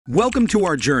Welcome to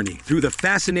our journey through the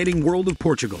fascinating world of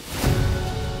Portugal.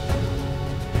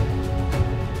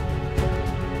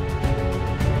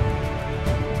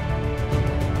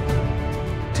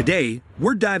 Today,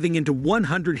 we're diving into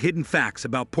 100 hidden facts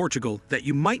about Portugal that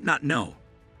you might not know.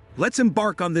 Let's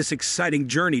embark on this exciting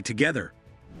journey together.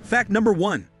 Fact number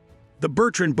 1. The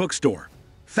Bertrand Bookstore.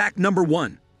 Fact number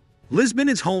 1. Lisbon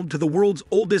is home to the world's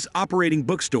oldest operating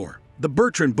bookstore, the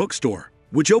Bertrand Bookstore,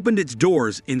 which opened its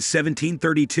doors in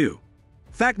 1732.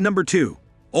 Fact number 2.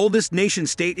 Oldest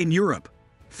nation-state in Europe.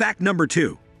 Fact number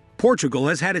 2. Portugal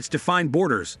has had its defined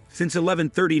borders since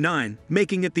 1139,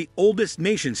 making it the oldest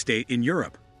nation-state in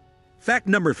Europe. Fact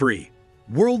number 3.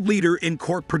 World leader in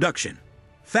cork production.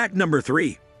 Fact number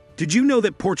 3. Did you know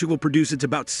that Portugal produces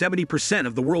about 70%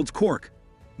 of the world's cork,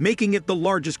 making it the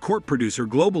largest cork producer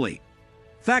globally?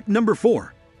 Fact number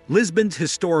 4. Lisbon's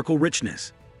historical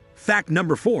richness. Fact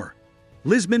number 4.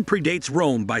 Lisbon predates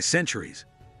Rome by centuries.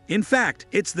 In fact,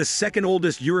 it's the second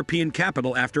oldest European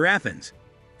capital after Athens.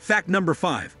 Fact number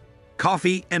 5.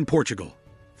 Coffee and Portugal.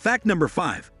 Fact number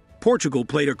 5. Portugal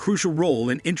played a crucial role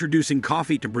in introducing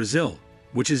coffee to Brazil,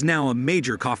 which is now a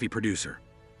major coffee producer.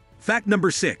 Fact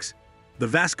number 6. The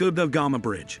Vasco da Gama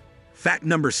Bridge. Fact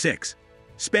number 6.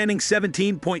 Spanning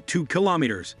 17.2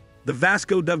 kilometers, the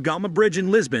Vasco da Gama Bridge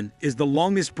in Lisbon is the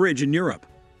longest bridge in Europe.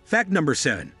 Fact number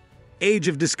 7. Age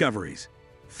of discoveries.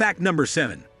 Fact number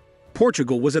 7.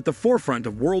 Portugal was at the forefront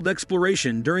of world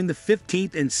exploration during the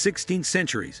 15th and 16th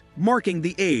centuries, marking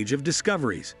the age of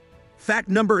discoveries. Fact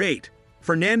number 8.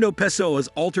 Fernando Pessoa's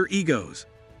alter egos.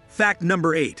 Fact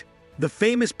number 8. The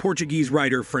famous Portuguese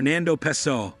writer Fernando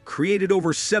Pessoa created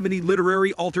over 70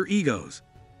 literary alter egos.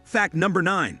 Fact number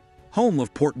 9. Home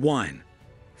of port wine.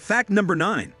 Fact number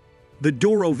 9. The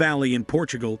Douro Valley in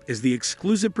Portugal is the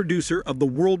exclusive producer of the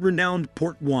world-renowned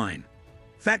port wine.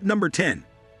 Fact number 10.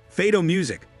 Fado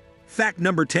music. Fact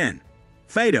number 10.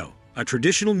 Fado, a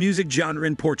traditional music genre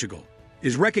in Portugal,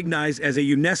 is recognized as a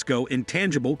UNESCO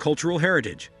intangible cultural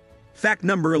heritage. Fact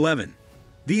number 11.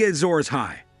 The Azores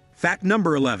High. Fact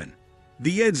number 11.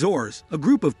 The Azores, a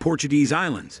group of Portuguese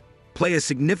islands, play a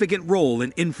significant role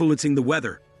in influencing the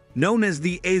weather, known as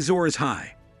the Azores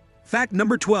High. Fact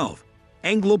number 12.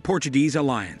 Anglo-Portuguese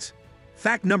Alliance.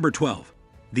 Fact number 12.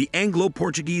 The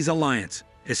Anglo-Portuguese Alliance,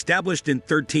 established in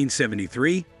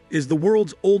 1373, is the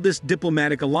world's oldest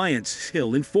diplomatic alliance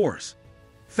still in force.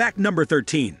 Fact number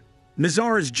 13.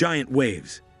 Nazara's giant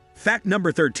waves. Fact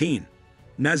number 13.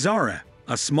 Nazara,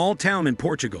 a small town in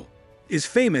Portugal, is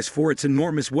famous for its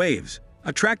enormous waves,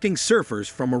 attracting surfers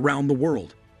from around the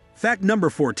world. Fact number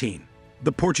 14.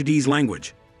 The Portuguese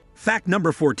language. Fact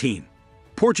number 14.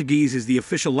 Portuguese is the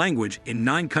official language in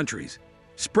 9 countries,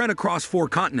 spread across 4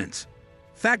 continents.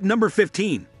 Fact number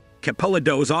 15. Capela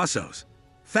dos Ossos.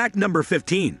 Fact number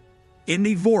 15. In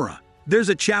Évora, there's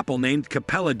a chapel named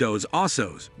Capela dos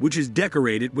Ossos, which is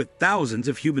decorated with thousands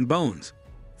of human bones.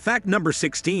 Fact number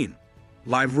 16.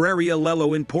 Livraria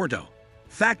Lello in Porto.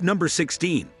 Fact number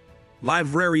 16.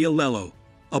 Livraria Lello,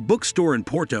 a bookstore in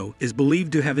Porto, is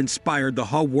believed to have inspired the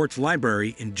Hogwarts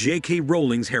Library in J.K.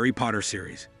 Rowling's Harry Potter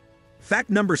series.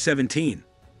 Fact number 17.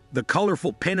 The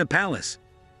colorful Pena Palace.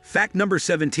 Fact number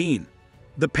 17.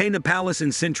 The Pena Palace in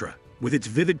Sintra, with its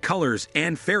vivid colors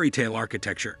and fairy tale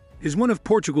architecture, is one of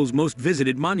Portugal's most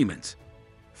visited monuments.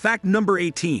 Fact number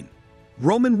 18.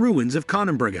 Roman ruins of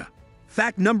Coimbra.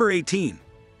 Fact number 18.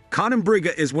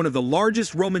 Coimbra is one of the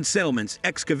largest Roman settlements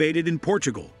excavated in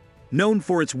Portugal, known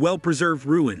for its well-preserved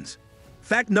ruins.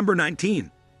 Fact number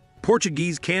 19.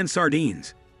 Portuguese canned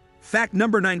sardines. Fact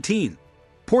number 19.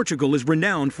 Portugal is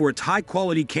renowned for its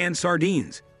high-quality canned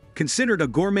sardines, considered a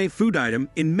gourmet food item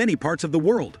in many parts of the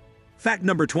world. Fact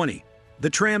number 20. The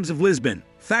trams of Lisbon.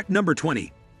 Fact number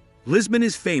 20. Lisbon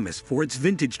is famous for its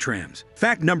vintage trams.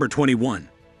 Fact number 21.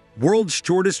 World's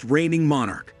shortest reigning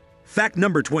monarch. Fact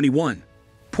number 21.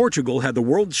 Portugal had the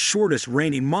world's shortest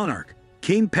reigning monarch.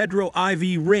 King Pedro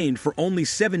IV reigned for only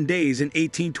 7 days in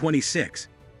 1826.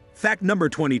 Fact number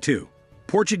 22.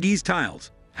 Portuguese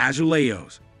tiles.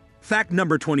 Azulejos. Fact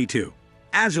number 22.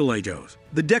 Azulejos,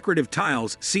 the decorative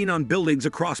tiles seen on buildings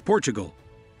across Portugal,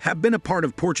 have been a part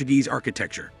of Portuguese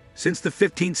architecture since the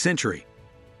 15th century.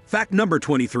 Fact number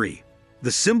 23.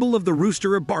 The symbol of the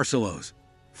rooster of Barcelos.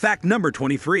 Fact number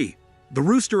 23. The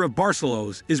rooster of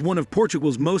Barcelos is one of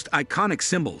Portugal's most iconic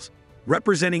symbols,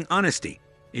 representing honesty,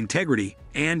 integrity,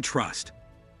 and trust.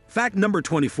 Fact number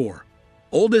 24.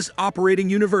 Oldest operating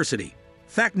university.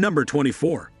 Fact number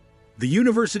 24. The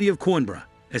University of Coimbra,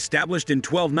 established in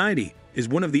 1290, is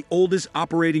one of the oldest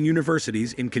operating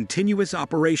universities in continuous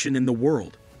operation in the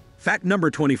world. Fact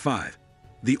number 25.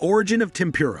 The origin of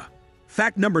tempura.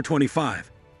 Fact number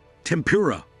 25.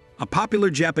 Tempura, a popular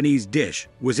Japanese dish,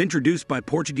 was introduced by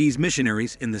Portuguese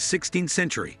missionaries in the 16th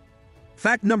century.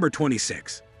 Fact number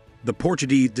 26. The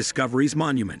Portuguese Discoveries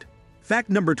Monument.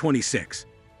 Fact number 26.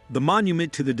 The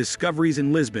monument to the discoveries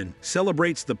in Lisbon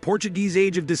celebrates the Portuguese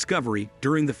Age of Discovery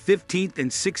during the 15th and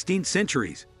 16th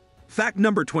centuries. Fact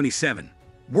number 27.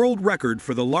 World record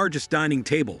for the largest dining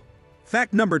table.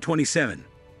 Fact number 27.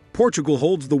 Portugal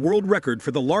holds the world record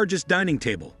for the largest dining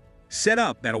table, set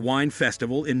up at a wine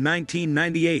festival in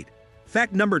 1998.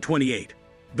 Fact number 28.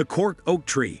 The cork oak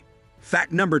tree.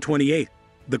 Fact number 28.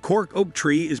 The cork oak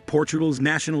tree is Portugal's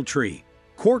national tree.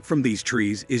 Cork from these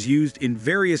trees is used in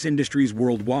various industries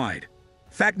worldwide.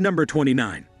 Fact number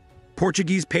 29.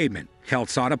 Portuguese pavement,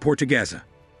 calçada portuguesa.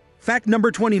 Fact number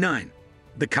 29.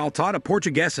 The calçada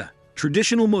portuguesa,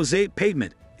 traditional mosaic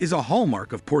pavement, is a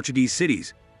hallmark of Portuguese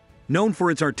cities, known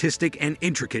for its artistic and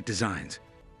intricate designs.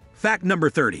 Fact number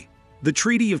 30. The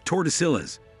Treaty of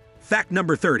Tordesillas. Fact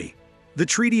number 30. The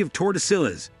Treaty of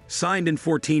Tordesillas, signed in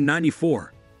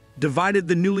 1494, divided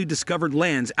the newly discovered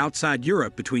lands outside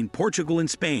Europe between Portugal and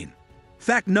Spain.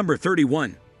 Fact number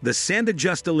 31. The Santa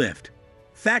Justa lift.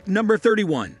 Fact number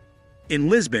 31. In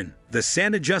Lisbon, the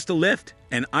Santa Justa lift,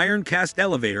 an iron-cast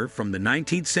elevator from the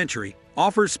 19th century,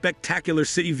 offers spectacular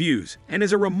city views and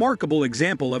is a remarkable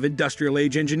example of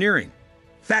industrial-age engineering.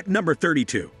 Fact number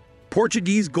 32.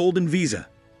 Portuguese Golden Visa.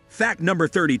 Fact number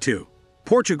 32.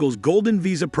 Portugal's Golden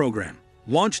Visa program,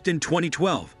 launched in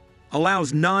 2012,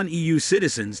 allows non-EU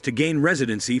citizens to gain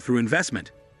residency through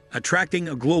investment, attracting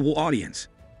a global audience.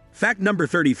 Fact number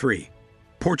 33.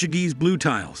 Portuguese blue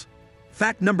tiles.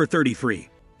 Fact number 33.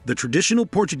 The traditional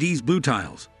Portuguese blue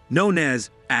tiles, known as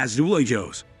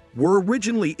azulejos, were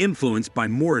originally influenced by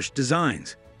Moorish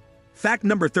designs. Fact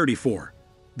number 34.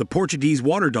 The Portuguese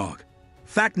water dog.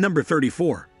 Fact number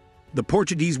 34. The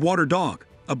Portuguese water dog,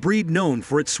 a breed known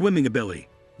for its swimming ability,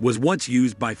 was once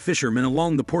used by fishermen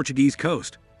along the Portuguese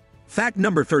coast. Fact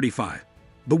number 35.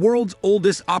 The world's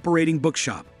oldest operating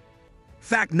bookshop.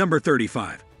 Fact number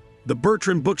 35. The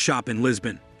Bertrand Bookshop in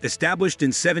Lisbon, established in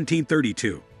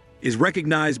 1732, is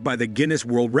recognized by the Guinness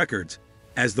World Records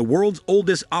as the world's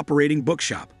oldest operating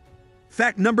bookshop.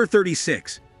 Fact number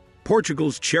 36.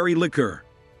 Portugal's cherry liqueur.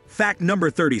 Fact number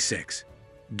 36.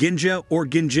 Ginja or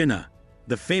Gingina,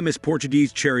 the famous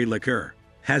Portuguese cherry liqueur,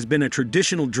 has been a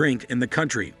traditional drink in the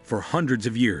country for hundreds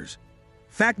of years.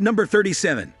 Fact number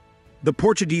 37. The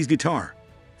Portuguese guitar.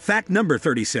 Fact number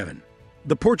 37.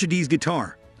 The Portuguese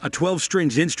guitar, a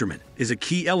 12-stringed instrument, is a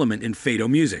key element in fado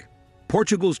music,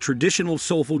 Portugal's traditional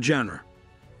soulful genre.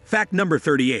 Fact number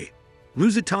 38.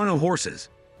 Lusitano horses.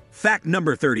 Fact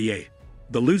number 38.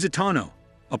 The Lusitano,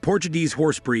 a Portuguese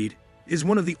horse breed, is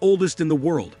one of the oldest in the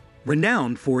world,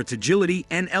 renowned for its agility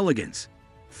and elegance.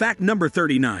 Fact number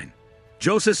 39.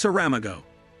 José Saramago,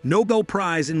 Nobel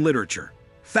Prize in Literature.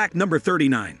 Fact number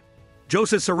 39.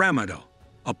 José Saramago,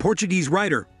 a Portuguese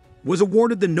writer, was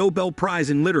awarded the Nobel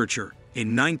Prize in Literature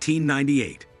in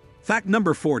 1998. Fact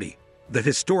number 40. The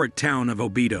historic town of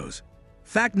Óbidos.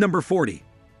 Fact number 40.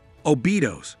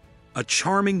 Óbidos, a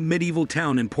charming medieval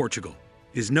town in Portugal,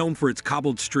 is known for its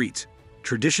cobbled streets,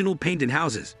 traditional painted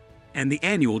houses, and the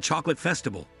annual chocolate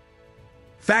festival.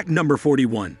 Fact number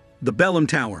 41. The Belém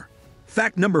Tower.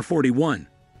 Fact number 41.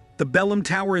 The Belém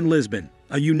Tower in Lisbon,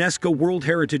 a UNESCO World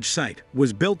Heritage Site,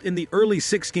 was built in the early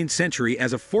 16th century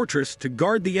as a fortress to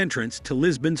guard the entrance to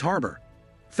Lisbon's harbor.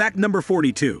 Fact number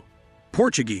 42.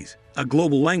 Portuguese, a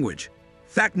global language.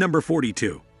 Fact number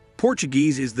 42.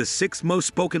 Portuguese is the sixth most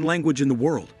spoken language in the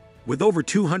world, with over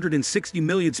 260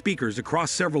 million speakers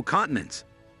across several continents.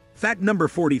 Fact number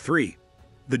 43.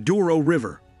 The Douro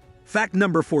River. Fact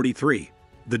number 43.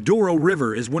 The Douro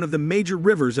River is one of the major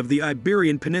rivers of the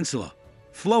Iberian Peninsula,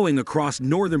 flowing across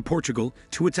northern Portugal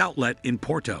to its outlet in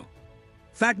Porto.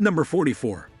 Fact number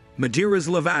 44. Madeira's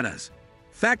levadas.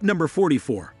 Fact number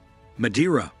 44.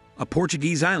 Madeira, a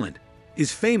Portuguese island,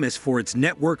 is famous for its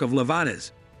network of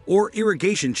levadas, or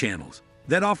irrigation channels,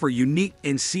 that offer unique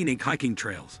and scenic hiking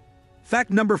trails.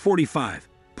 Fact number 45.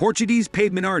 Portuguese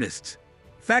pavement artists.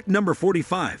 Fact number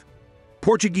 45.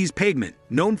 Portuguese pavement,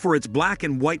 known for its black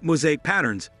and white mosaic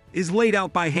patterns, is laid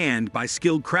out by hand by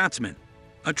skilled craftsmen,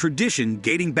 a tradition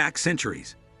dating back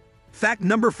centuries. Fact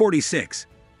number 46.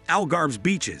 Algarve's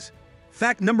beaches.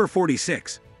 Fact number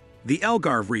 46. The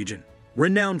Algarve region,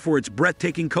 renowned for its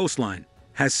breathtaking coastline,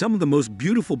 has some of the most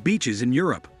beautiful beaches in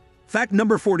Europe. Fact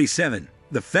number 47.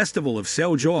 The Festival of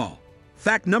São João.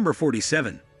 Fact number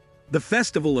 47. The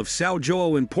Festival of São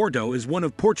João in Porto is one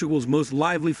of Portugal's most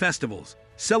lively festivals,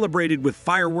 celebrated with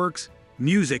fireworks,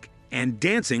 music, and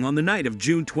dancing on the night of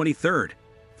June 23rd.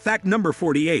 Fact number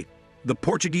 48. The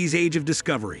Portuguese Age of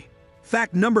Discovery.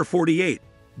 Fact number 48.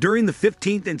 During the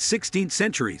 15th and 16th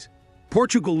centuries,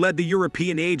 Portugal led the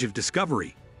European age of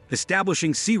discovery,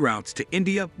 establishing sea routes to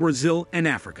India, Brazil, and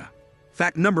Africa.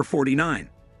 Fact number 49.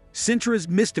 Sintra's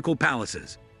mystical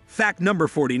palaces. Fact number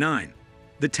 49.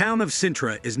 The town of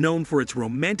Sintra is known for its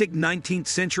romantic 19th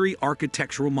century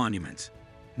architectural monuments,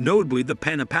 notably the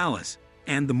Pena Palace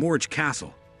and the Morge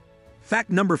Castle.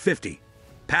 Fact number 50.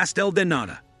 Pastel de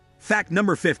nata. Fact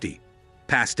number 50.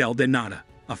 Pastel de nata,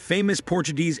 a famous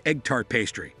Portuguese egg tart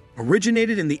pastry,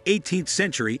 originated in the 18th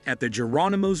century at the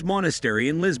Jerónimos Monastery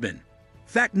in Lisbon.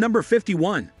 Fact number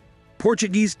 51.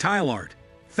 Portuguese tile art.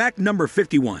 Fact number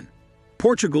 51.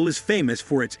 Portugal is famous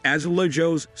for its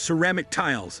azulejos, ceramic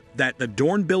tiles that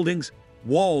adorn buildings,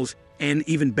 walls, and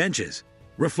even benches,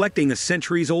 reflecting a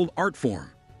centuries-old art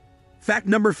form. Fact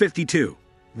number 52.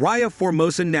 Raia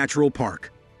Formosa Natural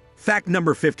Park. Fact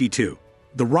number 52.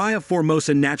 The Raia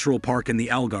Formosa Natural Park in the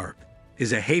Algarve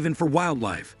is a haven for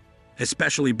wildlife,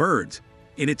 especially birds,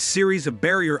 in its series of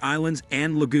barrier islands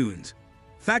and lagoons.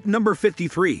 Fact number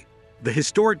 53. The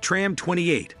historic Tram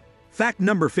 28. Fact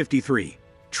number 53.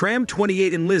 Tram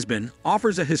 28 in Lisbon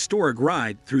offers a historic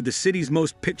ride through the city's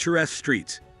most picturesque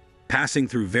streets, passing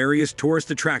through various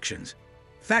tourist attractions.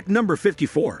 Fact number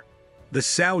 54. The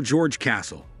São Jorge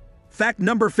Castle. Fact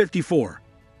number 54.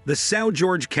 The São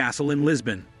Jorge Castle in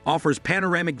Lisbon offers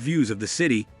panoramic views of the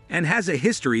city and has a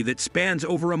history that spans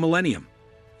over a millennium.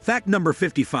 Fact number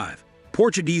 55.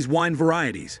 Portuguese wine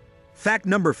varieties. Fact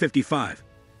number 55.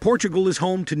 Portugal is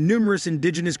home to numerous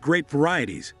indigenous grape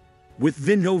varieties, with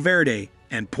Vinho Verde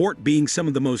and Port being some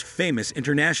of the most famous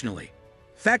internationally.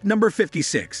 Fact number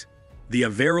 56. The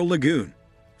Aveiro Lagoon.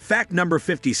 Fact number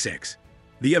 56.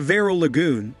 The Aveiro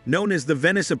Lagoon, known as the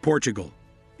Venice of Portugal,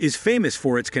 is famous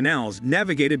for its canals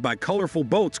navigated by colorful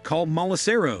boats called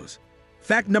malaceiros.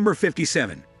 Fact number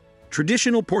 57.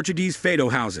 Traditional Portuguese fado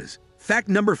houses. Fact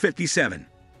number 57.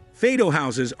 Fado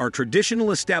houses are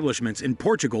traditional establishments in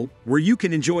Portugal where you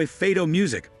can enjoy fado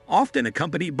music, often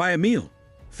accompanied by a meal.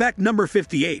 Fact number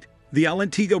 58. The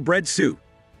Alentejo bread soup.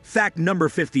 Fact number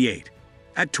 58.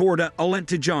 A torta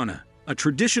alentejana, a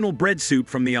traditional bread soup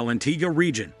from the Alentejo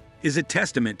region, is a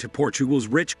testament to Portugal's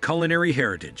rich culinary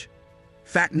heritage.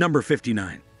 Fact number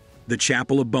 59. The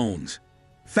Chapel of Bones.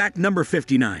 Fact number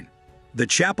 59. The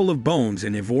Chapel of Bones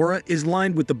in Évora is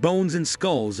lined with the bones and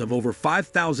skulls of over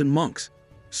 5,000 monks,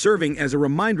 serving as a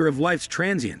reminder of life's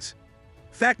transience.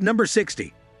 Fact number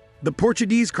 60. The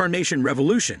Portuguese Carnation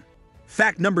Revolution.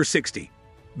 Fact number 60.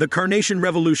 The Carnation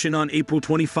Revolution on April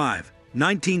 25,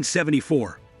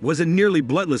 1974, was a nearly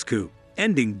bloodless coup,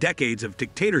 ending decades of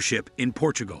dictatorship in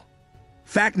Portugal.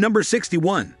 Fact number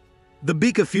 61. The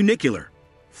Bica Funicular.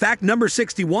 Fact number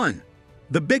 61.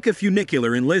 The Bica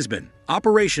Funicular in Lisbon,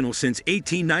 operational since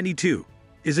 1892,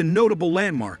 is a notable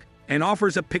landmark and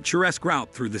offers a picturesque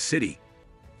route through the city.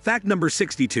 Fact number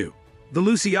 62. The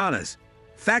Lusíadas.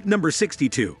 Fact number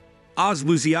 62. As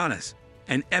Lusíadas,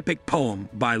 an epic poem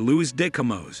by Luís de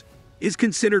Camões, is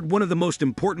considered one of the most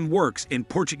important works in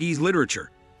Portuguese literature,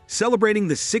 celebrating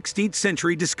the 16th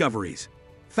century discoveries.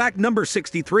 Fact number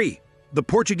 63. The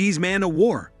Portuguese Man o'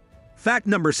 War. Fact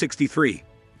number 63.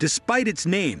 Despite its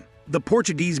name, the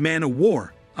Portuguese Man o'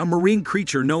 War, a marine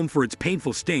creature known for its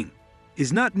painful sting,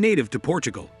 is not native to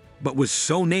Portugal, but was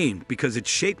so named because its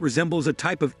shape resembles a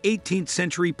type of 18th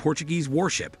century Portuguese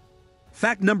warship.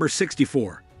 Fact number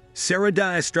 64. Serra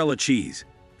da Estrela cheese.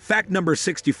 Fact number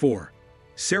 64.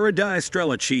 Serra da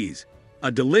Estrela cheese,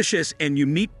 a delicious and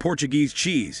unique Portuguese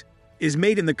cheese, is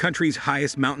made in the country's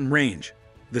highest mountain range,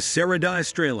 the Serra da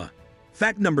Estrela.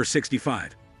 Fact number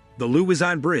 65. The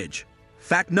Luizide Bridge.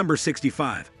 Fact number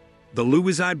 65. The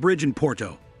Luizide Bridge in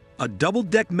Porto, a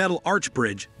double-deck metal arch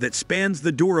bridge that spans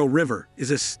the Douro River,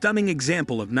 is a stunning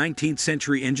example of 19th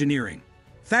century engineering.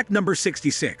 Fact number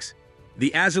 66.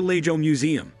 The Azulejo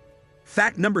Museum.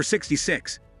 Fact number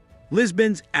 66.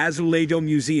 Lisbon's Azulejo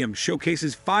Museum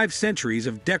showcases 5 centuries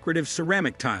of decorative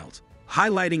ceramic tiles,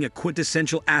 highlighting a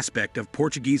quintessential aspect of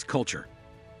Portuguese culture.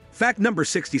 Fact number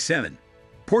 67.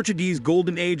 Portuguese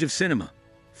Golden Age of Cinema.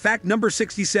 Fact number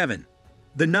 67.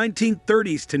 The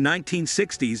 1930s to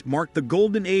 1960s marked the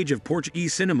golden age of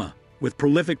Portuguese cinema, with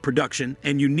prolific production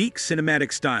and unique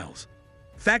cinematic styles.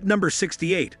 Fact number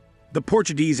 68. The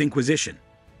Portuguese Inquisition.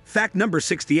 Fact number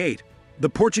 68. The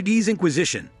Portuguese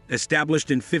Inquisition,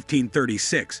 established in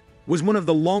 1536, was one of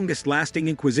the longest-lasting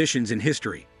inquisitions in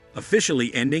history,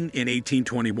 officially ending in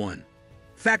 1821.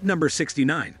 Fact number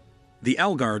 69. The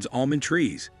Algarve's almond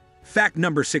trees. Fact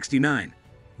number 69.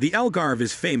 The Algarve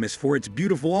is famous for its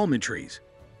beautiful almond trees,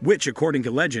 which, according to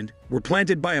legend, were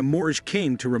planted by a Moorish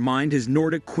king to remind his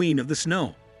Nordic queen of the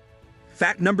snow.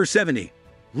 Fact number 70.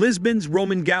 Lisbon's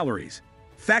Roman galleries.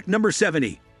 Fact number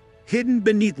 70. Hidden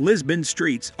beneath Lisbon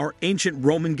streets are ancient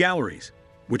Roman galleries,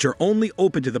 which are only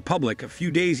open to the public a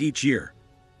few days each year.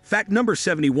 Fact number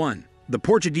 71. The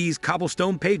Portuguese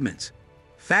cobblestone pavements.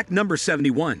 Fact number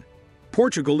 71.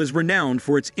 Portugal is renowned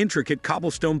for its intricate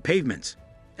cobblestone pavements,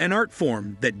 an art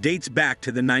form that dates back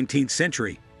to the 19th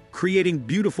century, creating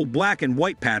beautiful black and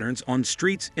white patterns on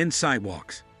streets and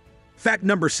sidewalks. Fact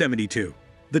number 72.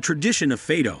 The tradition of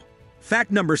fado.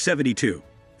 Fact number 72.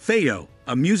 Fado,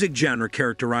 a music genre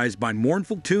characterized by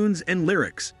mournful tunes and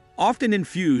lyrics, often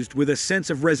infused with a sense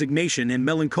of resignation and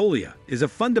melancholia, is a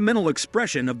fundamental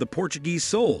expression of the Portuguese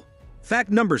soul. Fact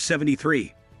number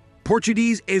 73.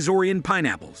 Portuguese Azorean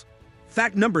pineapples.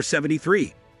 Fact number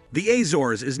 73. The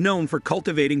Azores is known for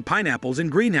cultivating pineapples in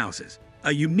greenhouses,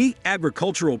 a unique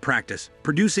agricultural practice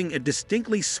producing a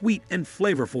distinctly sweet and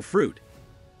flavorful fruit.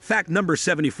 Fact number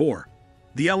 74.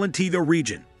 The Alentejo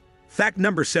region. Fact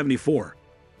number 74.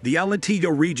 The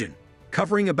Alentejo region,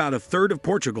 covering about a third of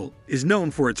Portugal, is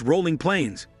known for its rolling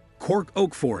plains, cork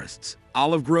oak forests,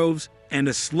 olive groves, and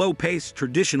a slow-paced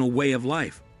traditional way of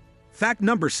life. Fact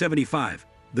number 75.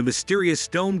 The mysterious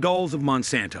stone dolls of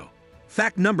Monsanto.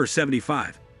 Fact number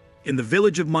 75. In the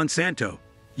village of Monsanto,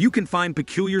 you can find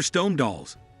peculiar stone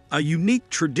dolls, a unique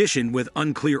tradition with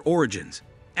unclear origins,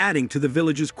 adding to the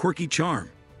village's quirky charm.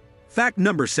 Fact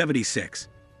number 76.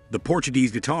 The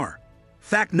Portuguese guitar.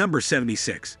 Fact number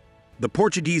 76. The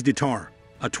Portuguese guitar,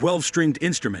 a 12-stringed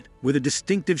instrument with a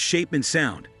distinctive shape and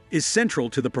sound, is central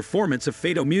to the performance of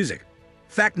fado music.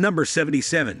 Fact number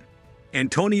 77.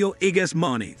 Antonio Egas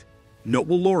Moniz,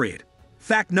 Nobel laureate.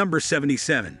 Fact number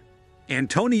 77.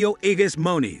 Antonio Egas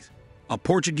Moniz, a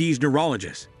Portuguese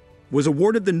neurologist, was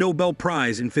awarded the Nobel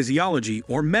Prize in Physiology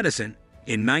or Medicine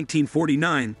in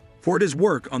 1949 for his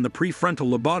work on the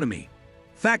prefrontal lobotomy.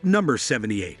 Fact number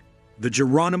 78. The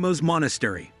Jerónimos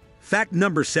Monastery. Fact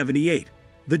number 78.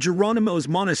 The Jerónimos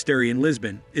Monastery in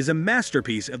Lisbon is a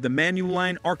masterpiece of the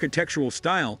Manueline architectural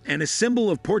style and a symbol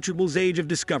of Portugal's age of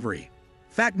discovery.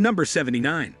 Fact number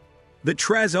 79. The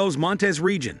Trás-os-Montes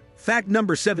region. Fact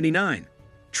number 79.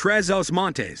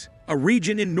 Trás-os-Montes, a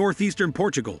region in northeastern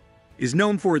Portugal, is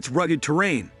known for its rugged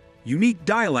terrain, unique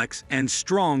dialects, and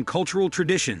strong cultural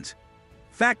traditions.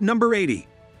 Fact number 80.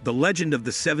 The legend of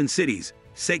the seven cities,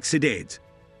 Sete Cidades.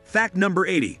 Fact number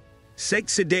 80. Sete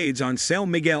Cidades on São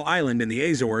Miguel Island in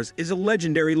the Azores is a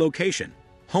legendary location,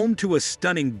 home to a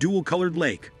stunning dual-colored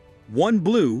lake, one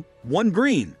blue, one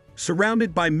green,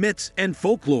 surrounded by myths and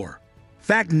folklore.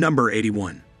 Fact number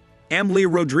 81.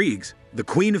 Amélie Rodrigues, the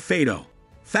Queen of Fado.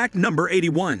 Fact number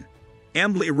 81.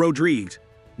 Amélie Rodrigues,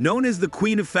 known as the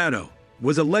Queen of Fado,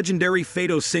 was a legendary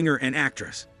fado singer and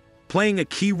actress, playing a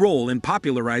key role in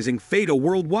popularizing fado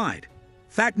worldwide.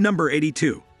 Fact number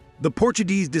 82. The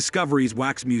Portuguese Discoveries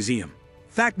Wax Museum.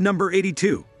 Fact number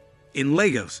 82. In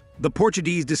Lagos, the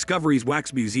Portuguese Discoveries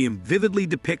Wax Museum vividly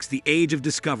depicts the age of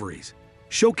discoveries,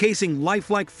 showcasing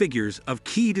lifelike figures of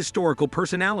key historical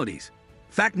personalities.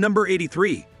 Fact number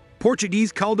 83.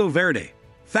 Portuguese Caldo Verde.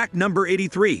 Fact number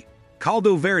 83.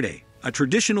 Caldo Verde, a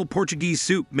traditional Portuguese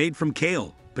soup made from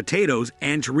kale, potatoes,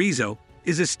 and chorizo,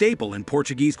 is a staple in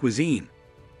Portuguese cuisine.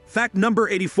 Fact number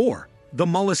 84. The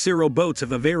Molicero boats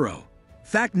of Aveiro.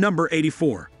 Fact number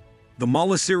 84. The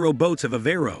Molicero boats of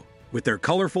Aveiro, with their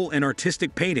colorful and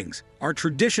artistic paintings, are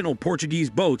traditional Portuguese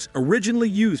boats originally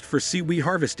used for seaweed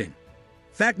harvesting.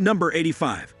 Fact number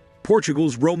 85.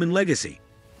 Portugal's Roman legacy.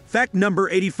 Fact number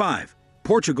 85.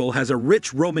 Portugal has a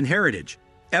rich Roman heritage,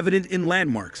 evident in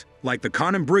landmarks like the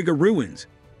Conambriga ruins,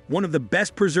 one of the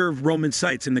best preserved Roman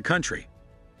sites in the country.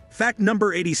 Fact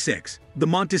number 86. The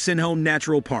Monte Sinhão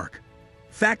Natural Park.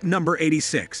 Fact number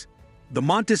 86. The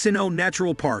Monte Sinhão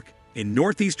Natural Park in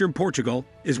northeastern Portugal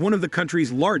is one of the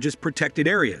country's largest protected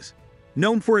areas,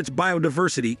 known for its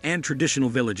biodiversity and traditional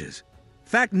villages.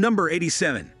 Fact number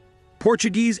 87.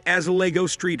 Portuguese Azulejos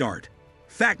street art.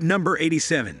 Fact number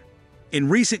 87. In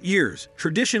recent years,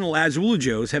 traditional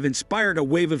azulejos have inspired a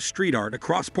wave of street art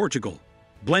across Portugal,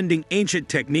 blending ancient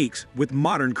techniques with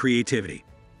modern creativity.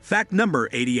 Fact number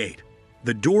 88.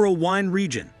 The Douro wine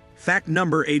region. Fact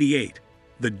number 88.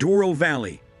 The Douro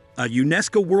Valley, a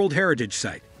UNESCO World Heritage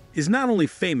Site, is not only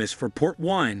famous for port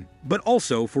wine, but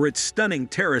also for its stunning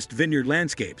terraced vineyard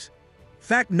landscapes.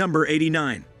 Fact number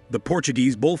 89. The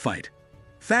Portuguese bullfight.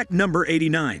 Fact number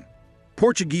 89.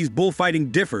 Portuguese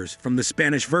bullfighting differs from the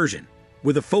Spanish version,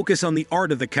 with a focus on the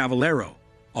art of the cavaleiro,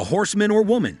 a horseman or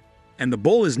woman, and the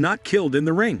bull is not killed in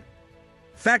the ring.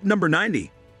 Fact number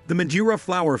 90. The Madeira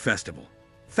Flower Festival.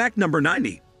 Fact number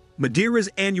 90. Madeira's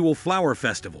annual flower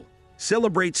festival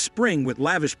celebrates spring with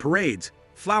lavish parades,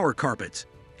 flower carpets,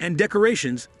 and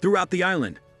decorations throughout the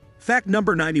island. Fact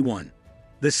number 91.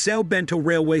 The São Bento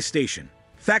Railway Station.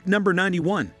 Fact number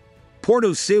 91.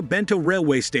 Porto's Seu Bento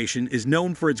railway station is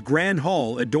known for its grand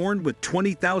hall adorned with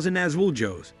 20,000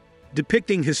 azulejos,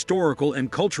 depicting historical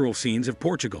and cultural scenes of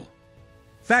Portugal.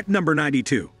 Fact number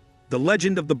 92. The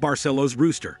legend of the Barcelos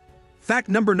rooster. Fact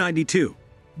number 92.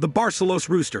 The Barcelos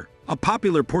rooster, a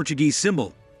popular Portuguese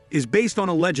symbol, is based on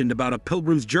a legend about a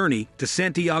pilgrim's journey to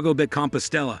Santiago de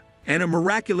Compostela and a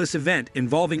miraculous event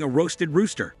involving a roasted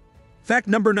rooster. Fact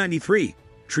number 93.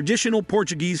 Traditional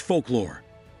Portuguese folklore.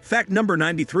 Fact number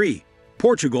 93.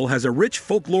 Portugal has a rich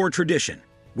folklore tradition,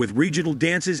 with regional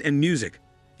dances and music,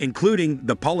 including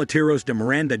the Paleteiros de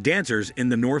Miranda dancers in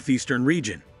the northeastern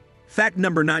region. Fact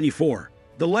number 94.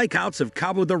 The lighthouse of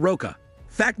Cabo da Roca.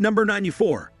 Fact number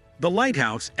 94. The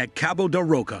lighthouse at Cabo da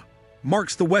Roca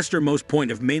marks the westernmost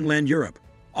point of mainland Europe,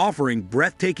 offering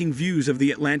breathtaking views of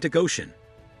the Atlantic Ocean.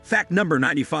 Fact number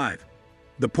 95.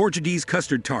 The Portuguese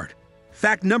custard tart.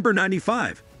 Fact number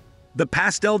 95. The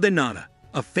pastel de nata,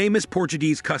 a famous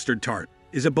Portuguese custard tart,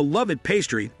 is a beloved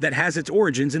pastry that has its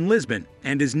origins in Lisbon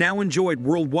and is now enjoyed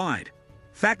worldwide.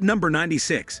 Fact number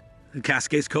 96. The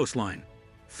Cascais coastline.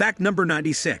 Fact number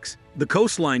 96. The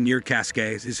coastline near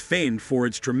Cascais is famed for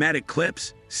its dramatic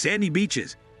cliffs, sandy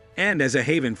beaches, and as a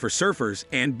haven for surfers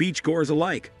and beachgoers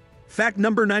alike. Fact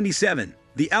number 97.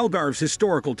 The Algarve's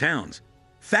historical towns.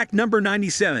 Fact number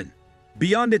 97.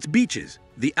 Beyond its beaches,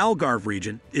 the Algarve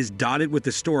region is dotted with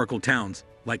historical towns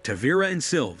like Tavira and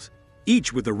Silves,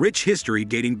 each with a rich history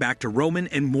dating back to Roman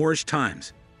and Moorish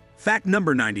times. Fact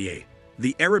number 98.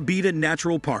 The Arabida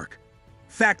Natural Park.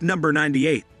 Fact number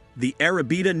 98. The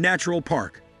Arabida Natural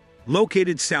Park,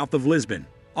 located south of Lisbon,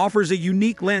 offers a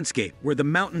unique landscape where the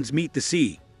mountains meet the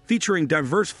sea, featuring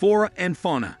diverse flora and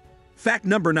fauna. Fact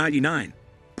number 99.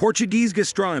 Portuguese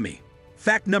gastronomy.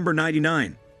 Fact number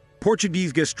 99.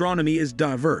 Portuguese gastronomy is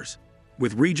diverse,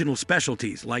 with regional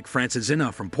specialties like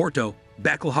francesinha from Porto,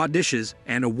 bacalhau dishes,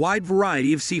 and a wide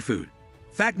variety of seafood.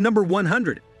 Fact number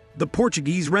 100. The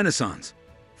Portuguese Renaissance.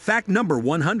 Fact number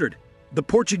 100. The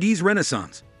Portuguese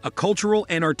Renaissance, a cultural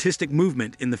and artistic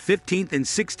movement in the 15th and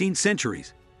 16th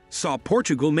centuries, saw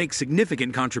Portugal make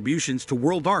significant contributions to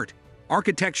world art,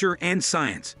 architecture, and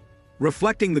science,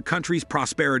 reflecting the country's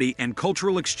prosperity and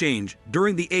cultural exchange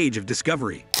during the Age of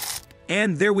Discovery.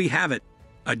 And there we have it,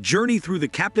 a journey through the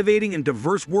captivating and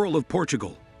diverse world of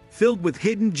Portugal, filled with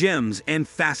hidden gems and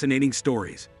fascinating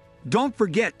stories. Don't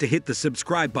forget to hit the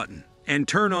subscribe button and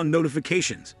turn on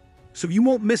notifications so you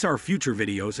won't miss our future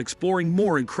videos exploring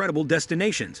more incredible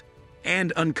destinations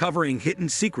and uncovering hidden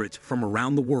secrets from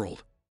around the world.